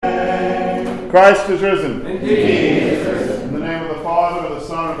Christ is risen. Indeed, he is risen. In the name of the Father, and the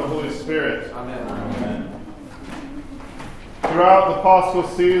Son, and the Holy Spirit. Amen. Amen. Throughout the Paschal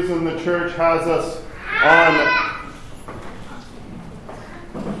season, the Church has us on,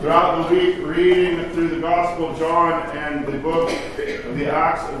 throughout the week, reading through the Gospel of John and the book of the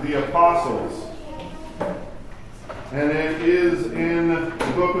Acts of the Apostles. And it is in the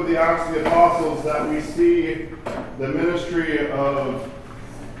book of the Acts of the Apostles that we see the ministry of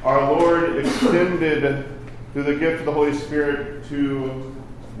our Lord extended through the gift of the Holy Spirit to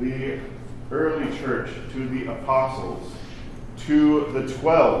the early church, to the apostles, to the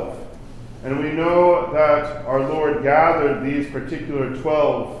 12. And we know that our Lord gathered these particular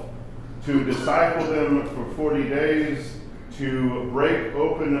 12 to disciple them for 40 days, to break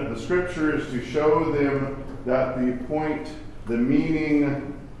open the Scriptures, to show them that the point, the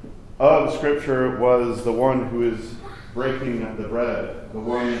meaning of Scripture was the one who is breaking the bread, the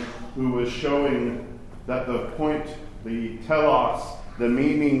one who was showing that the point, the telos, the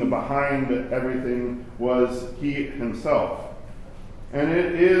meaning behind everything was he himself. And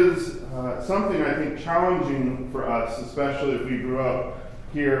it is something, I think, challenging for us, especially if we grew up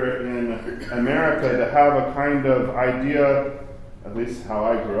here in America, to have a kind of idea, at least how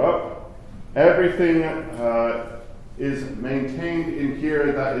I grew up. Everything is maintained in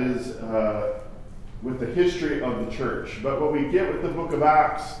here that is with the history of the church. But what we get with the book of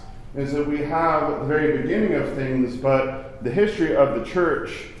Acts is that we have the very beginning of things, but the history of the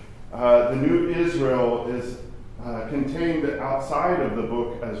church, the new Israel, is contained outside of the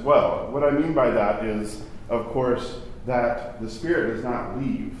book as well. What I mean by that is, of course, that the Spirit does not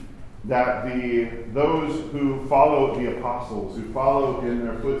leave, that those who follow the apostles, who follow in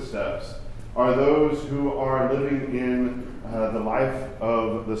their footsteps, are those who are living in the life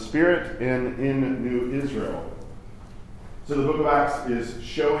of the Spirit and in New Israel. So the book of Acts is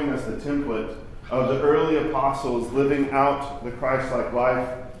showing us the template of the early apostles living out the Christ-like life,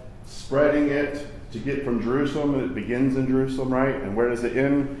 spreading it to get from Jerusalem. It begins in Jerusalem, right? And where does it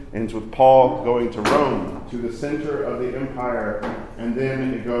end? It ends with Paul going to Rome, to the center of the empire, and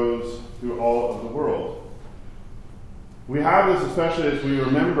then it goes through all of the world. We have this especially as we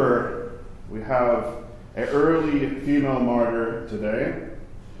remember we have an early female martyr today.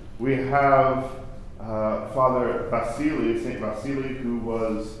 We have Father Vasily, St. Vasily, who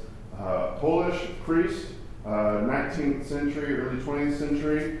was a Polish priest, 19th century, early 20th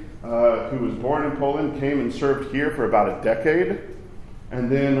century, who was born in Poland, came and served here for about a decade,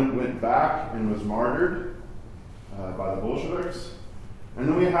 and then went back and was martyred by the Bolsheviks. And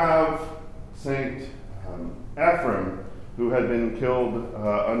then we have St. Ephraim, who had been killed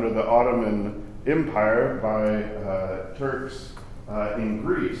under the Ottoman Empire by Turks in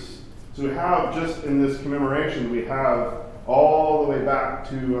Greece. So we have, just in this commemoration, we have all the way back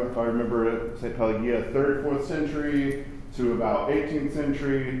to, if I remember, St. Pelagia, 3rd, 4th century, to about 18th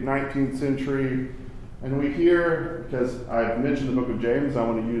century, 19th century. And we hear, because I've mentioned the book of James, I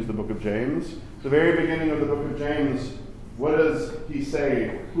want to use the book of James. The very beginning of the book of James, what does he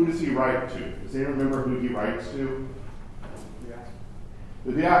say? Who does he write to? Does anyone remember who he writes to?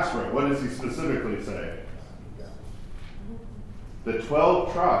 The diaspora. What does he specifically say? The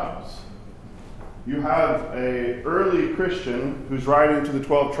 12 tribes. You have an early Christian who's writing to the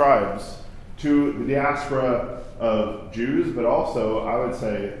 12 tribes, to the diaspora of Jews, but also, I would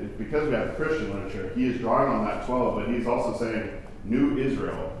say, because we have Christian literature, he is drawing on that 12, but he's also saying New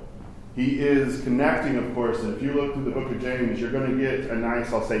Israel. He is connecting, of course, and if you look through the book of James, you're going to get a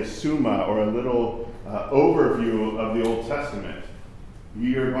nice, I'll say, summa, or a little overview of the Old Testament.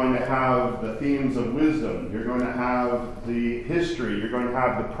 You're going to have the themes of wisdom. You're going to have the history. You're going to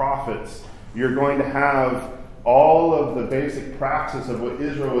have the prophets. You're going to have all of the basic praxis of what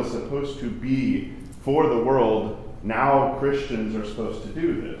Israel is supposed to be for the world. Now Christians are supposed to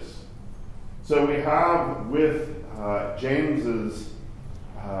do this. So we have with James's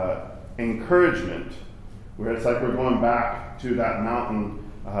encouragement, where it's like we're going back to that mountain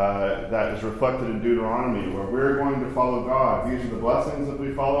that is reflected in Deuteronomy, where we're going to follow God. These are the blessings if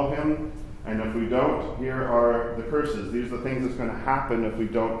we follow him, and if we don't, here are the curses. These are the things that's going to happen if we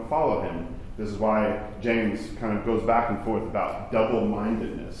don't follow him. This is why James kind of goes back and forth about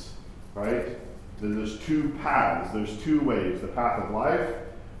double-mindedness, right? There's two paths, there's two ways, the path of life,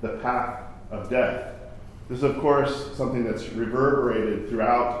 the path of death. This is, of course, something that's reverberated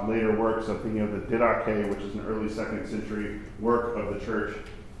throughout later works. I'm thinking of the Didache, which is an early 2nd century work of the church.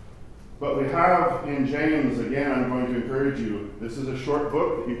 But we have in James, again, I'm going to encourage you, this is a short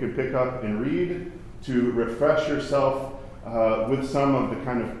book that you can pick up and read to refresh yourself with some of the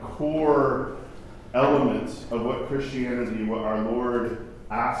kind of core elements of what Christianity, what our Lord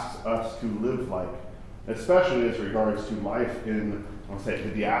asks us to live like, especially as regards to life in, I'll say, the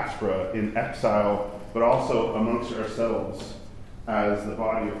diaspora, in exile, but also amongst ourselves as the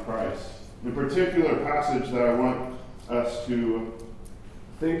body of Christ. In particular passage that I want us to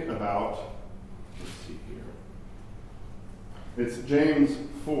think about, let's see here. It's James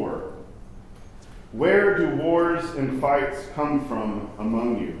 4. Where do wars and fights come from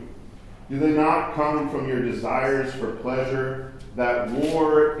among you? Do they not come from your desires for pleasure that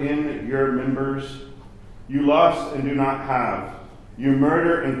war in your members? You lust and do not have. You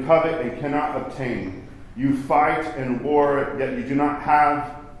murder and covet and cannot obtain. You fight and war, yet you do not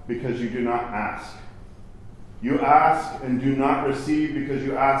have because you do not ask. You ask and do not receive because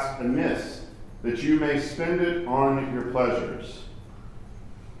you ask amiss, that you may spend it on your pleasures.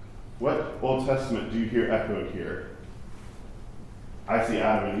 What Old Testament do you hear echoed here? I see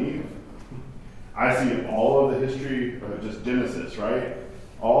Adam and Eve. I see all of the history of just Genesis, right?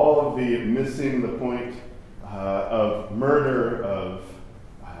 All of the missing the point of murder, of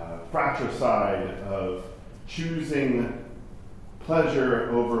fratricide, of choosing pleasure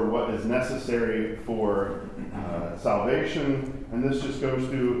over what is necessary for salvation. And this just goes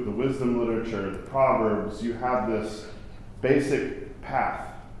through the wisdom literature, the Proverbs. You have this basic path.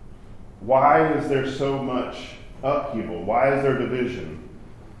 Why is there so much upheaval? Why is there division?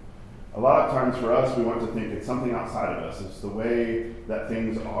 A lot of times for us, we want to think it's something outside of us. It's the way that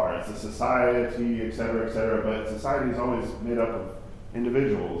things are. It's a society, etc., but society is always made up of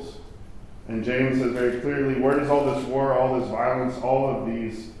individuals. And James says very clearly, where does all this war, all this violence, all of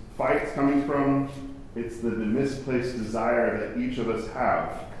these fights coming from? It's the misplaced desire that each of us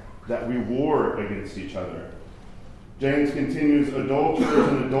have, that we war against each other. James continues, adulterers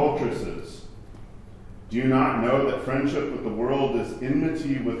and adulteresses. Do you not know that friendship with the world is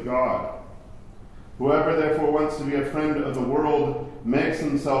enmity with God? Whoever therefore wants to be a friend of the world makes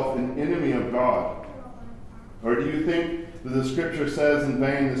himself an enemy of God. Or do you think that the scripture says in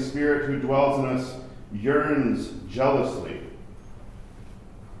vain, the Spirit who dwells in us yearns jealously?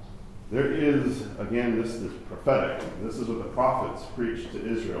 There is, again, this is prophetic. This is what the prophets preached to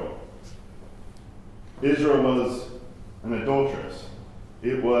Israel. Israel was an adulteress.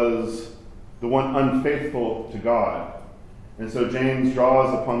 It was the one unfaithful to God. And so James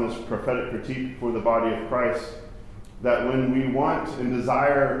draws upon this prophetic critique for the body of Christ, that when we want and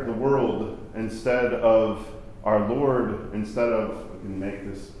desire the world instead of our Lord, instead of, we can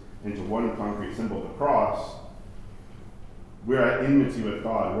make this into one concrete symbol, the cross, we're at enmity with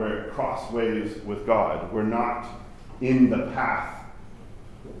God. We're at crossways with God. We're not in the path.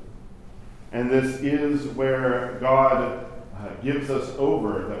 And this is where God gives us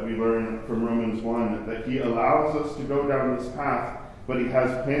over, that we learn from Romans 1, that he allows us to go down this path, but he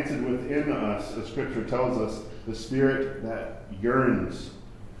has planted within us, as Scripture tells us, the Spirit that yearns,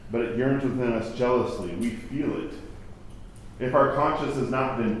 but it yearns within us jealously. We feel it. If our conscience has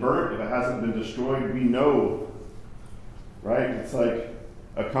not been burnt, if it hasn't been destroyed, we know, right? It's like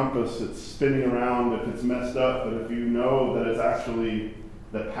a compass, it's spinning around if it's messed up, but if you know that it's actually,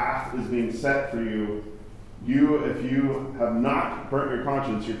 the path is being set for you, if you have not burnt your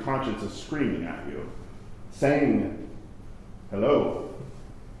conscience is screaming at you, saying, hello,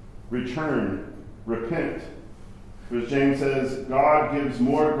 return, repent. Because James says, God gives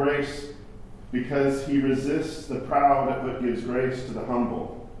more grace because he resists the proud, but gives grace to the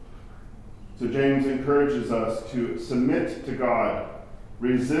humble. So James encourages us to submit to God,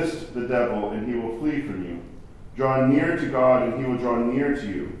 resist the devil, and he will flee from you. Draw near to God, and he will draw near to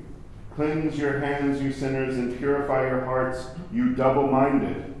you. Cleanse your hands, you sinners, and purify your hearts, you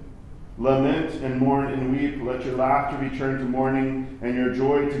double-minded. Lament and mourn and weep. Let your laughter be turned to mourning, and your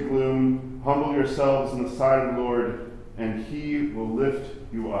joy to gloom. Humble yourselves in the sight of the Lord, and he will lift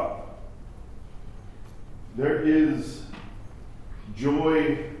you up. There is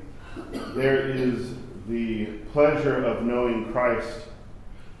joy. There is the pleasure of knowing Christ.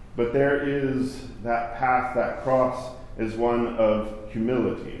 But there is that path, that cross, is one of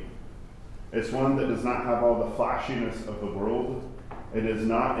humility. It's one that does not have all the flashiness of the world. It is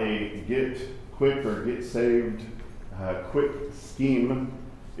not a get quick or get saved quick scheme.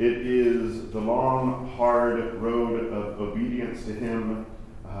 It is the long, hard road of obedience to him.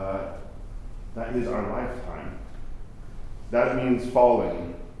 That is our lifetime. That means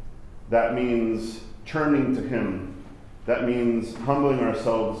falling. That means turning to him. That means humbling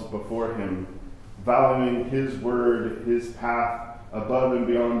ourselves before him, valuing his word, his path above and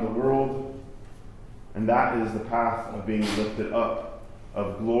beyond the world. And that is the path of being lifted up,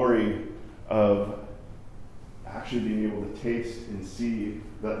 of glory, of actually being able to taste and see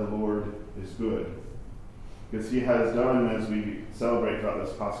that the Lord is good. because he has done, as we celebrate throughout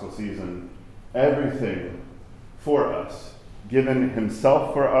this Paschal season, everything for us, given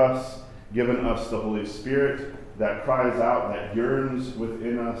himself for us, given us the Holy Spirit that cries out, that yearns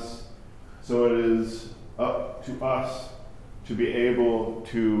within us. So it is up to us to be able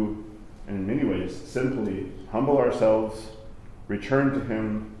to, in many ways, simply humble ourselves, return to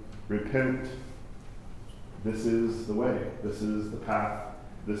him, repent. This is the way. This is the path.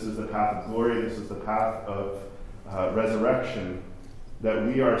 This is the path of glory. This is the path of resurrection, that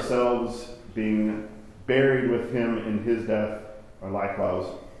we ourselves, being buried with him in his death, are likewise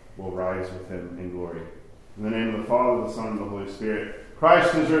will rise with him in glory. In the name of the Father, the Son, and the Holy Spirit.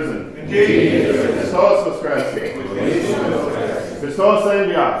 Christ is risen. Indeed. Christos vos Christus. Christos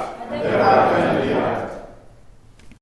enviat.